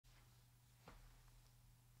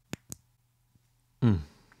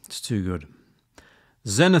It's too good.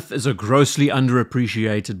 Zenith is a grossly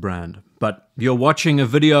underappreciated brand, but you're watching a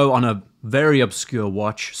video on a very obscure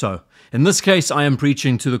watch, so in this case I am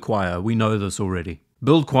preaching to the choir, we know this already.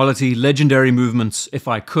 Build quality, legendary movements. If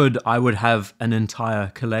I could, I would have an entire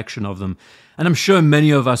collection of them, and I'm sure many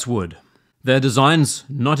of us would. Their designs,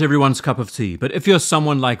 not everyone's cup of tea, but if you're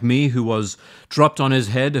someone like me who was dropped on his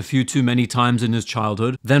head a few too many times in his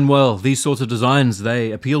childhood, then well, these sorts of designs,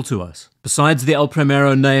 they appeal to us. Besides the El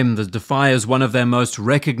Primero name, the Defy is one of their most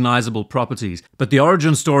recognizable properties, but the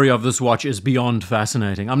origin story of this watch is beyond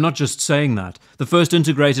fascinating. I'm not just saying that. The first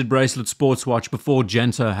integrated bracelet sports watch before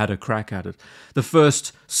Genta had a crack at it. The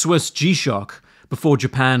first Swiss G-Shock before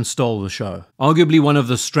Japan stole the show. Arguably one of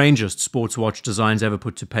the strangest sports watch designs ever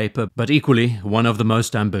put to paper, but equally one of the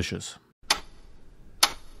most ambitious.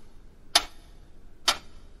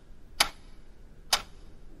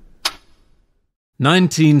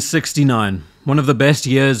 (1969), one of the best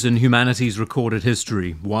years in humanity's recorded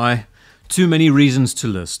history. Why? Too many reasons to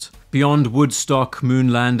list. Beyond Woodstock,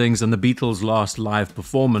 moon landings, and the Beatles' last live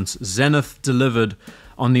performance, Zenith delivered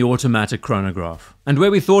on the automatic chronograph. And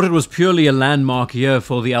where we thought it was purely a landmark year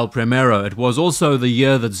for the El Primero, it was also the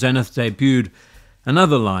year that Zenith debuted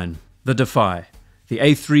another line, the Defy, the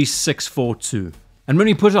A3642. And when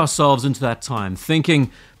we put ourselves into that time,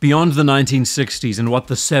 thinking beyond the 1960s and what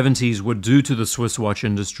the 70s would do to the Swiss watch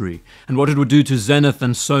industry, and what it would do to Zenith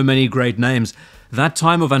and so many great names, that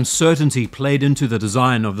time of uncertainty played into the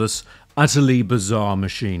design of this utterly bizarre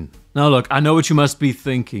machine. Now look, I know what you must be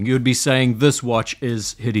thinking. You would be saying, this watch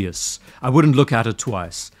is hideous. I wouldn't look at it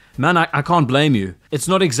twice. Man, I can't blame you. It's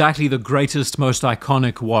not exactly the greatest, most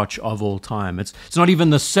iconic watch of all time. It's not even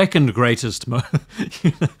the second greatest.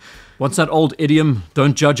 What's that old idiom?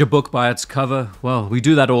 Don't judge a book by its cover. Well, we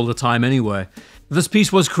do that all the time anyway. This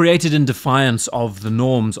piece was created in defiance of the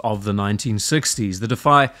norms of the 1960s. The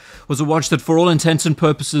Defy was a watch that for all intents and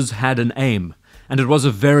purposes had an aim. And it was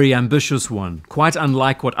a very ambitious one, quite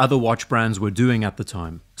unlike what other watch brands were doing at the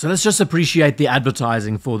time. So let's just appreciate the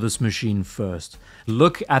advertising for this machine first.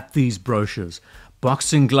 Look at these brochures.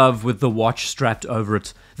 Boxing glove with the watch strapped over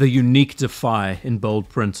it, the unique Defy in bold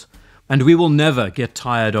print. And we will never get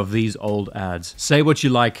tired of these old ads. Say what you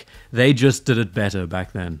like, they just did it better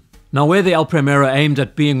back then. Now, where the El Primero aimed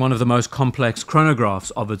at being one of the most complex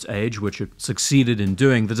chronographs of its age, which it succeeded in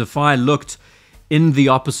doing, the Defy looked in the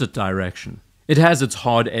opposite direction. It has its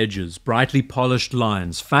hard edges, brightly polished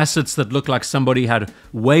lines, facets that look like somebody had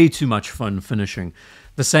way too much fun finishing.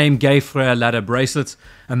 The same Gay Frere ladder bracelet,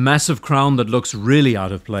 a massive crown that looks really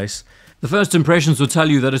out of place. The first impressions will tell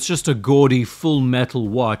you that it's just a gaudy, full metal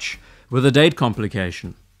watch with a date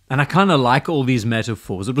complication. And I kind of like all these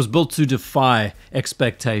metaphors. It was built to defy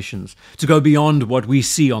expectations, to go beyond what we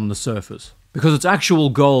see on the surface. Because its actual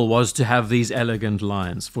goal was to have these elegant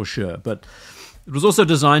lines, for sure, but it was also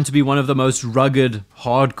designed to be one of the most rugged,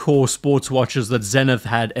 hardcore sports watches that Zenith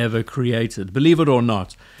had ever created. Believe it or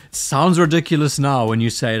not. It sounds ridiculous now when you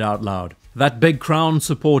say it out loud. That big crown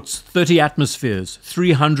supports 30 atmospheres,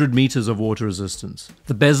 300 meters of water resistance.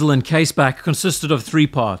 The bezel and caseback consisted of 3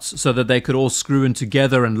 parts so that they could all screw in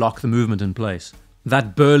together and lock the movement in place.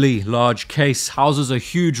 That burly, large case houses a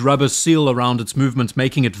huge rubber seal around its movement,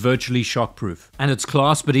 making it virtually shockproof. And its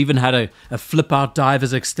clasp, it even had a flip-out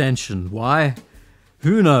diver's extension. Why?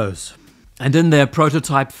 Who knows? And in their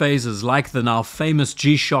prototype phases, like the now famous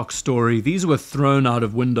G-Shock story, these were thrown out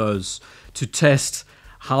of windows to test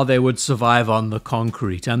how they would survive on the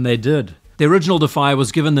concrete, and they did. The original Defy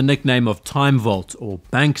was given the nickname of Time Vault, or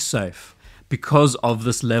Bank Safe, because of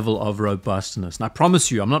this level of robustness. And I promise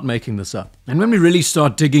you, I'm not making this up. And when we really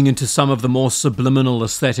start digging into some of the more subliminal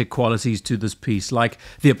aesthetic qualities to this piece, like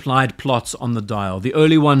the applied plots on the dial, the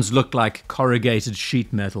early ones looked like corrugated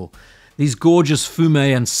sheet metal. These gorgeous fume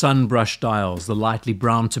and sunbrush dials, the lightly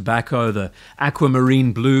brown tobacco, the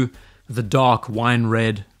aquamarine blue, the dark wine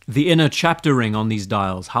red, the inner chapter ring on these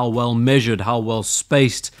dials, how well measured, how well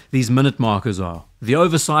spaced these minute markers are. The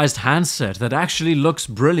oversized handset that actually looks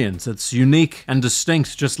brilliant. It's unique and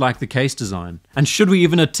distinct, just like the case design. And should we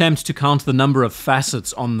even attempt to count the number of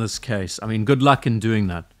facets on this case? I mean, good luck in doing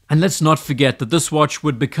that. And let's not forget that this watch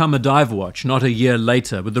would become a dive watch not a year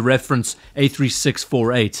later with the reference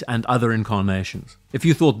A3648 and other incarnations. If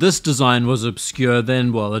you thought this design was obscure,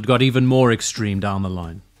 then, well, it got even more extreme down the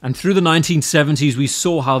line. And through the 1970s, we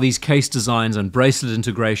saw how these case designs and bracelet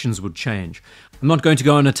integrations would change. I'm not going to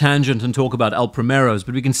go on a tangent and talk about El Primeros,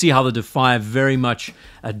 but we can see how the Defy very much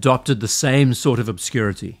adopted the same sort of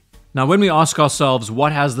obscurity. Now, when we ask ourselves,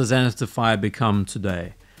 what has the Zenith Defy become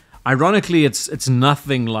today? Ironically, it's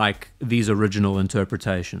nothing like these original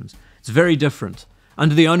interpretations. It's very different.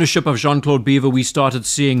 Under the ownership of Jean-Claude Beaver, we started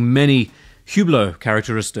seeing many Hublot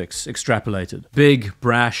characteristics extrapolated. Big,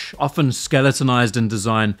 brash, often skeletonized in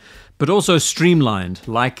design, but also streamlined,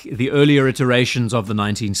 like the earlier iterations of the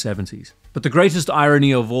 1970s. But the greatest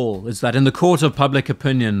irony of all is that in the court of public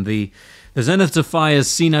opinion, the Zenith Defy is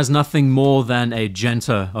seen as nothing more than a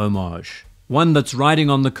gentler homage. One that's riding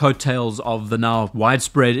on the coattails of the now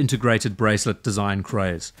widespread integrated bracelet design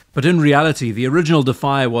craze. But in reality, the original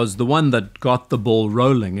Defy was the one that got the ball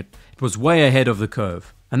rolling. It was way ahead of the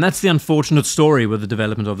curve. And that's the unfortunate story with the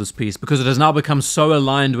development of this piece, because it has now become so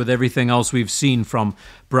aligned with everything else we've seen, from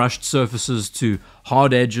brushed surfaces to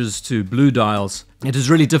hard edges to blue dials. It is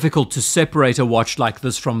really difficult to separate a watch like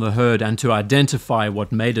this from the herd and to identify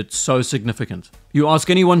what made it so significant. You ask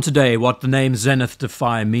anyone today what the name Zenith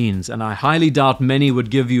Defy means, and I highly doubt many would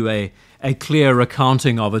give you a clear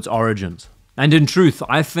accounting of its origins. And in truth,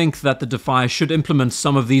 I think that the Defy should implement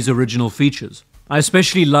some of these original features. I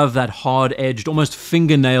especially love that hard-edged, almost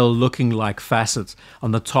fingernail-looking like facets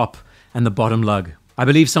on the top and the bottom lug. I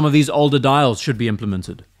believe some of these older dials should be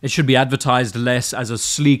implemented. It should be advertised less as a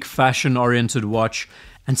sleek, fashion-oriented watch,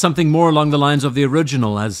 and something more along the lines of the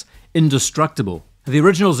original, as indestructible. The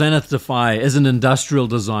original Zenith Defy is an industrial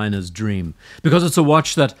designer's dream, because it's a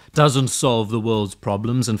watch that doesn't solve the world's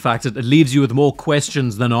problems. In fact, it leaves you with more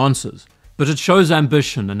questions than answers. But it shows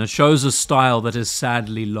ambition, and it shows a style that is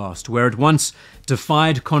sadly lost, where it once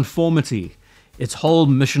defied conformity, its whole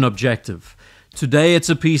mission objective. Today it's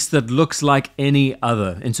a piece that looks like any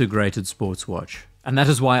other integrated sports watch. And that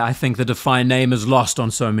is why I think the Defy name is lost on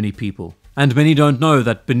so many people. And many don't know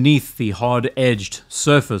that beneath the hard-edged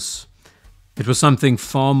surface, it was something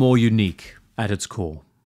far more unique at its core.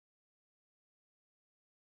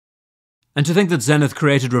 And to think that Zenith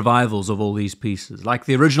created revivals of all these pieces. Like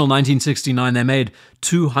the original 1969, they made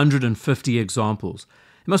 250 examples.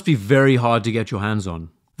 It must be very hard to get your hands on.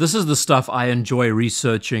 This is the stuff I enjoy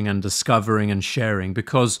researching and discovering and sharing,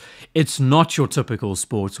 because it's not your typical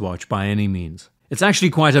sports watch by any means. It's actually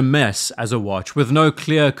quite a mess as a watch, with no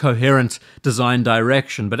clear, coherent design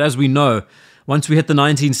direction. But as we know, once we hit the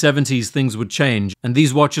 1970s, things would change, and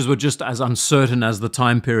these watches were just as uncertain as the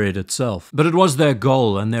time period itself. But it was their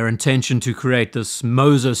goal and their intention to create this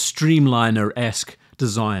Moser Streamliner-esque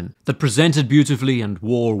design that presented beautifully and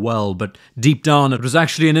wore well, but deep down it was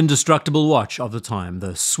actually an indestructible watch of the time,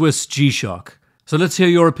 the Swiss G-Shock. So let's hear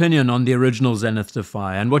your opinion on the original Zenith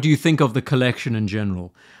Defy, and what do you think of the collection in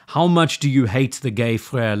general? How much do you hate the Gay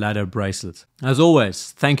Frère ladder bracelet? As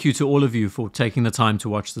always, thank you to all of you for taking the time to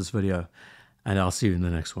watch this video, and I'll see you in the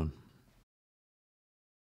next one.